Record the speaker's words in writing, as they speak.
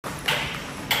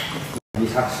没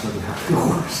啥吃的，有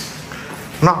伙食。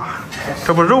那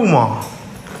这不肉吗？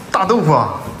大豆腐，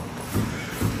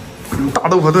大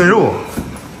豆腐炖肉，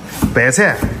白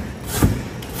菜，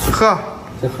喝。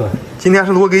这喝。今天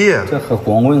是罗给。这和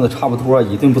光棍子差不多，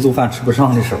一顿不做饭吃不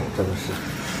上的时候，这都是。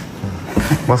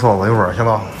我嫂子一会儿行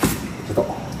吧？不知道，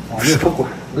往里头管，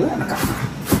乐那干啥？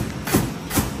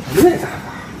乐干啥？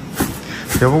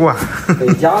也不管。在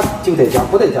家就在家，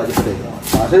不在家就不在家。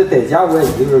反正在家我也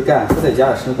一个人干，不在家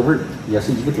也是那个味儿，也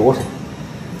是一个调身，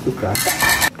就搁那干。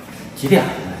几点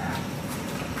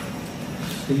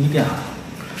？11点。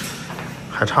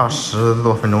还差10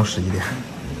多分钟，11点。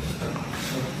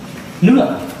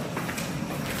热。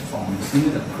放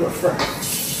心的破份儿。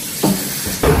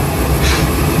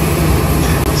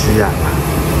急眼了，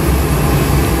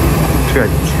这一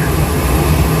天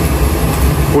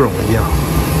不容易啊！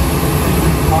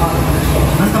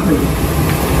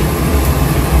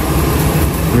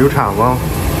没有铲子。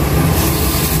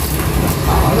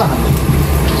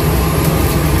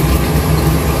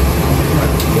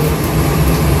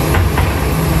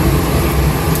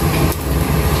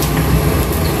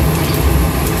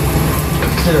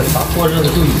这个啥过日子就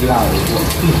一个而过，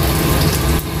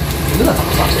这咋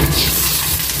办？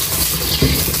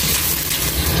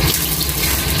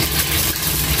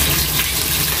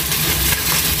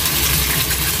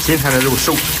今天的肉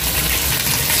瘦，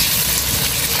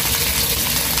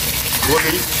罗黑，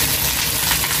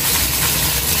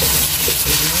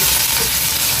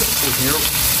护心肉，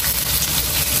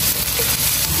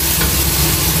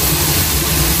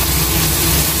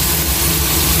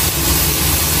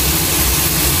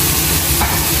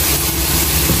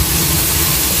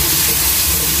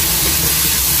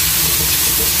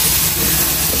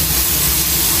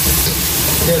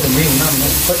这个没有那么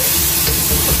快。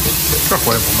这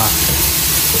活也不慢。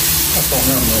这方面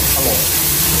没啥老。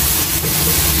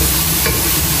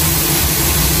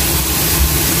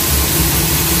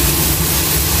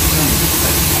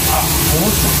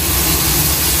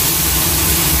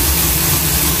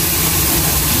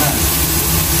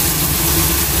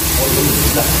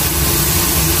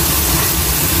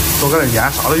多搁点盐，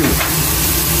啥都有。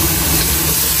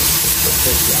这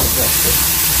咸不好吃，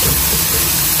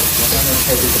我看这菜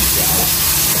就更咸了。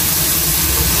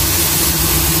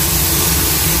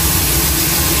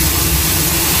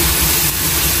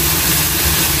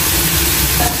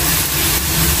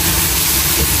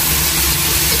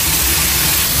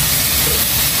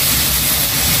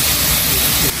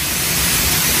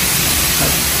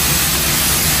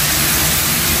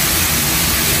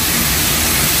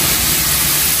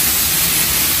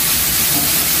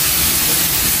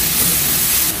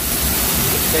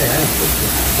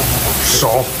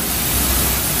少，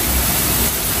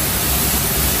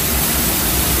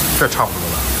这差不多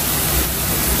了，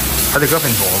还得搁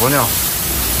粉条子呢。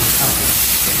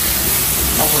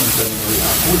那不能搁那个盐，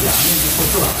够咸的够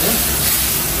吃完呀，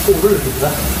够味儿的。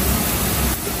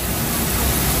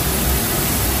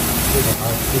这个还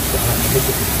不咸了，还不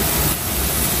行。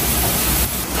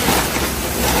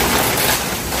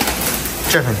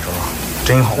这粉条真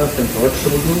好。这粉条吃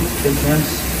不够，天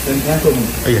天做东西。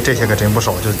哎呀，这些可真不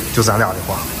少，就咱俩的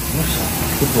话。那啥，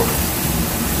不多。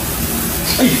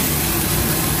哎，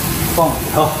放里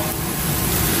头。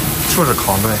就是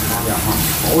康炖。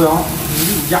朝阳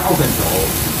6家粉条。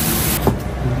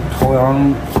朝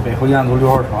阳北后燕子6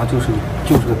号肠就是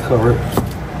个特味儿。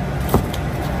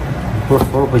不是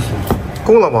服不行。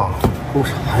够了吧？够啥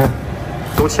呀？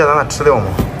都切咱俩吃了吗？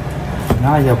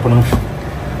那也不能吃，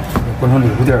也不能留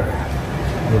点儿。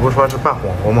你不是说是拌黄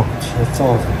瓜吗？切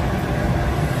灶子，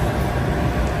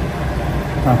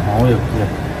拌黄瓜也得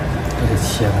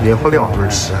切它。连活2顿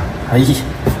吃。哎呀，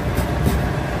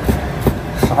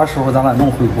啥时候咱俩弄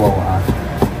回锅啊？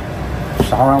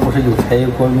啥玩意儿不是有柴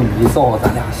锅有米灶，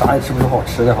咱俩啥也吃不着好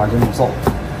吃的，反正就弄灶。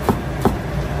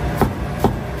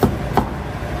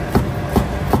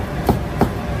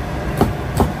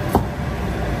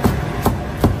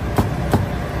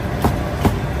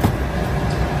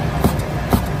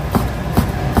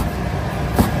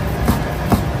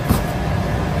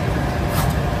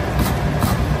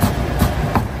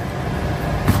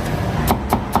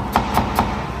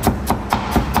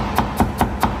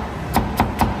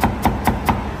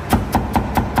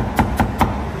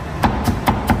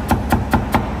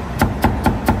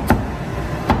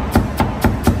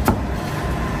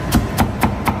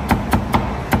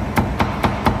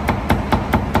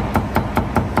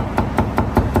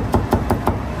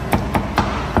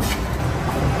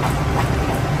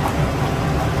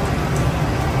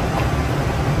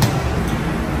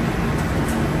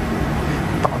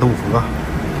豆腐啊，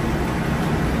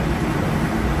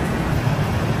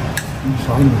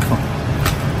啥也没放。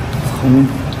葱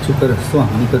就搁点蒜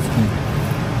和一个葱，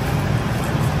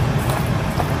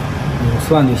有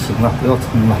蒜就行了，不要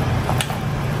葱了。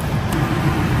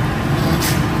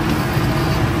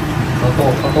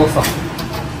他倒撒。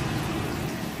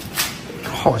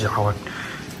好家伙，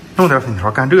弄点粉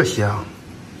条干这些啊！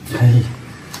哎，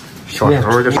小时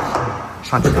候就是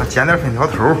上街上捡点粉条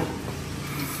头。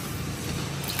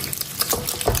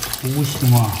不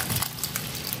行啊！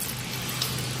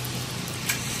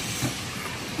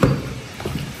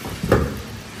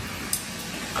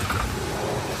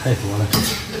太多了，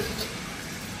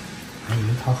还以为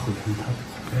他后天他好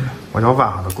了。我要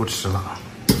晚上都够吃了。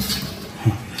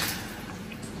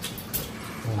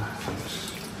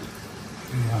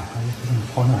晚上也不能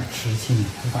跑哪儿吃去呢，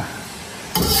晚上。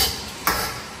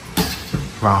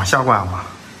晚上下馆吧。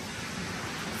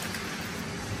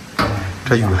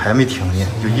这雨还没停呢，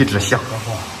就一直下。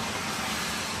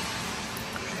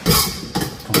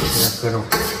中间搁着，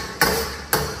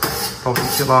倒出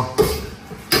去了。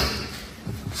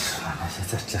吃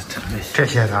了那些，这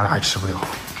些咱俩还吃不了。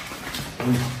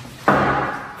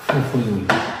富富有余。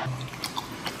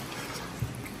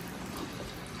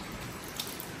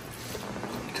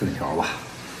粉条吧，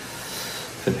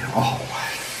粉条好啊。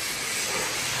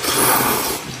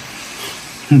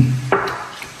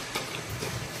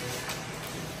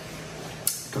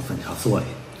这粉条做的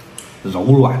柔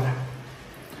软的、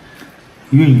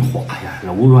匀滑呀，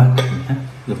柔软的，你看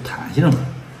有弹性。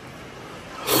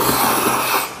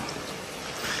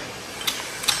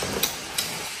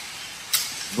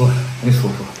你说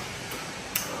说。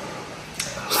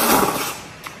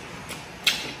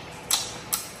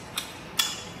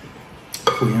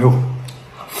猪筋肉，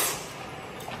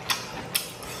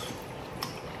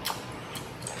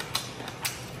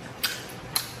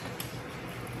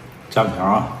加粉条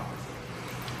啊，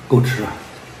够吃，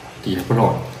底下不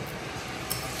少。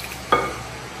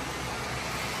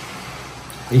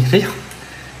哎呀，这呀，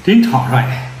真敞上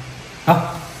哎，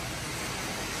啊！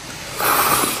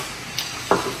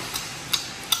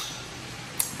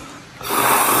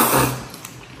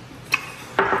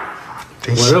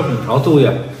我这粉条做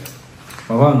的。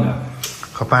麻烦呢，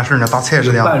和办事那大菜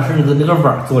似的。办事的那个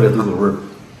碗做的都有味儿，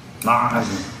那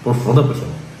不服的不行。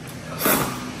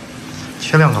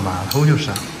切2个馒头就是。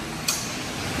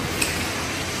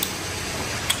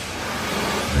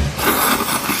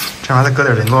这玩意儿再搁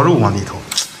点人造肉往里头，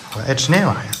我爱吃那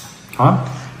玩意儿。啊？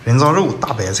人造肉、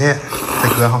大白菜，再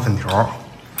搁上粉条。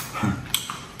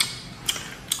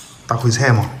大烩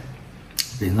菜吗？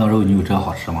人造肉你有这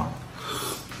好吃吗？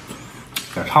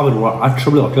也差不多，俺吃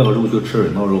不了这个肉，就吃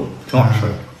人造肉，挺好吃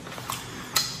的。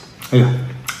哎呀，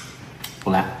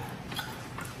不来，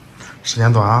时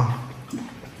间短啊。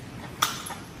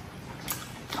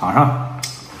尝上，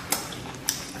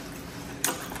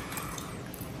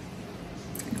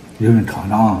有人尝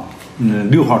尝啊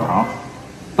，6号肠，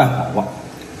拌黄瓜。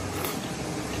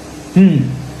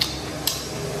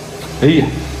哎呀。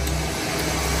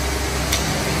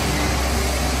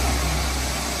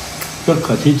这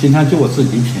可惜今天就我自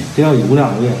己品，这要有2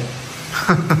个月，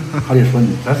还得说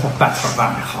你这是拌菜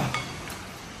拌的好，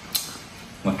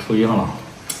我出硬了，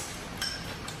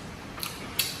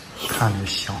看着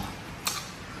香，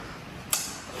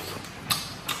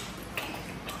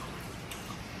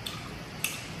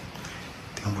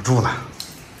顶不住了。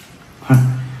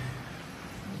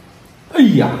哎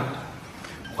呀，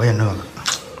我也饿了，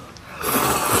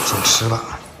紧吃了。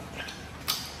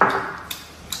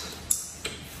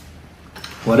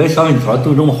我这小粉条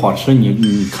都这么好吃，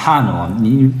你看着啊，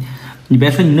你别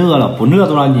说你饿了，不饿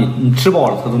都让你吃饱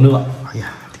了，它都饿。哎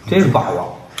呀，真是把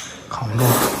握，扛不住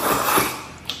了。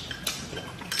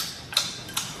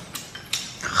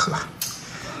呵，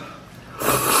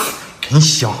真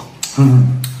香。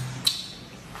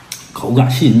口感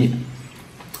细腻。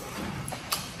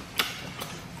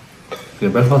也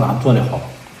别说咱做的好，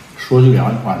说句良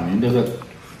心话，您这个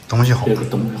东西好，这个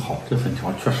东西好，这粉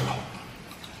条确实好。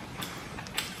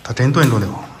它真炖住了。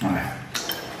哎，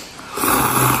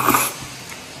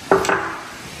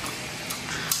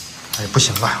哎，不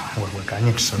行了，我赶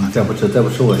紧吃了。再不吃，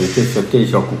我这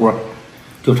小锅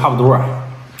就差不多。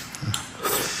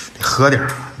得喝点儿，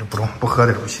这不喝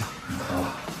点儿不行。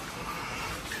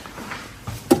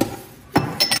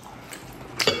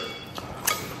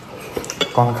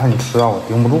刚才看你吃啊，我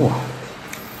顶不住啊，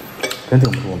真顶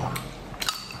不住了。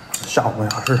下午没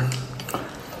啥事儿，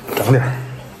整点儿。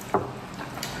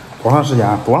多长时间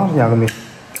都没，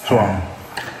是吧？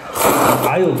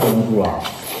哪有功夫啊？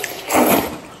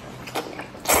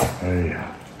哎呀，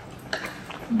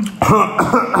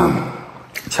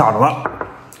卡着了，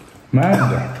慢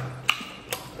点。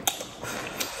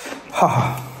哈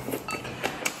哈，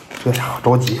这家伙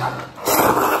着急啊！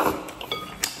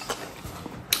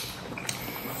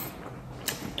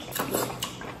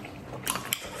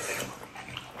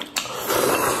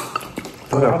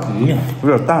有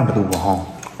点淡这豆腐哈，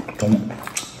中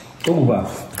豆腐，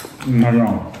那这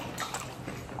样，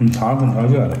尝很调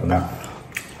节的不赖。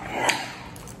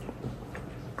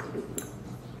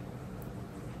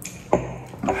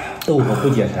豆腐不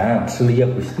解馋，吃了也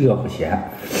不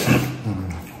咸。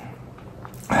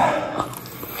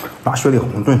拿雪里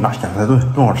红炖，拿咸菜炖，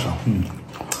更好吃。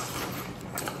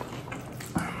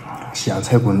咸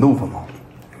菜滚豆腐嘛。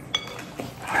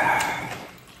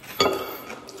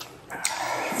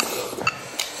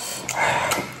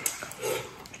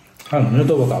看你这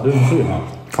豆腐咋炖不碎哈？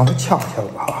刚才掐了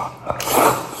吧？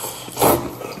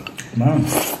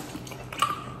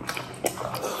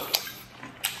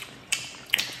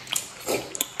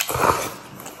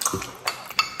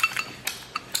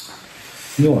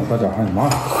你跟我说点啥？你妈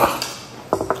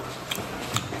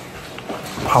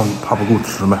怕不够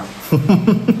吃呗？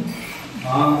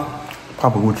啊？怕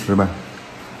不够吃呗？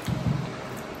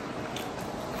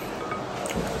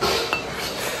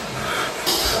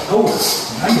够了，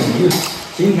俺你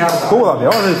今天够了，别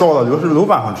往这找了，就是楼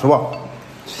板上吃吧。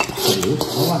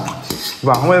楼板上吃。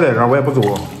晚上我也在这儿，我也不走。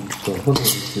走不走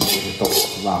都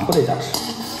晚不在家吃。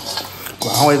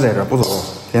晚上我也在这儿不走，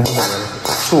天天在这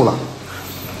儿瘦了。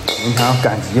明天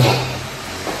赶集哈。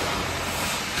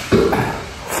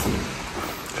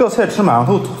这菜吃馒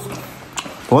头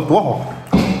多好。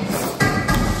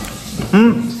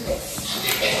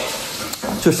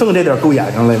就剩这点够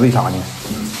眼睛了，为啥呢？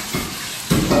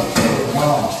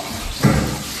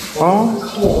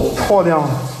靠的呀。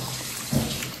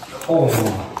靠的。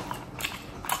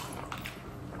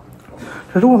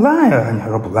这肉烂呀，你还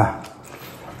说不烂？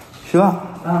稀烂。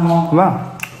烂吗？烂。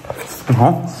很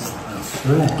好。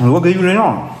吃嘞。我给就这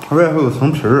样，外头有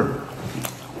层皮儿。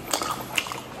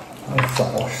早，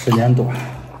时间短。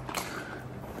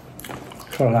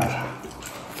吃了烂啥？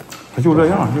就这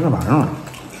样，就这玩意儿。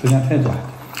时间太短。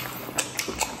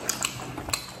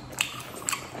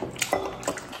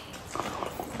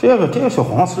这个小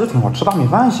黄其实挺好吃，大米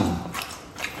饭行。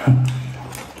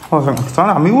咱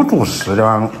俩没有主食这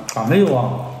玩意儿。咋没有啊？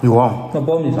有啊。那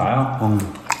苞米啥呀？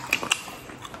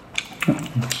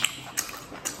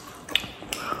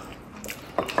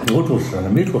有主食，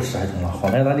没主食还行了，好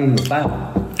歹咱得有饭吧。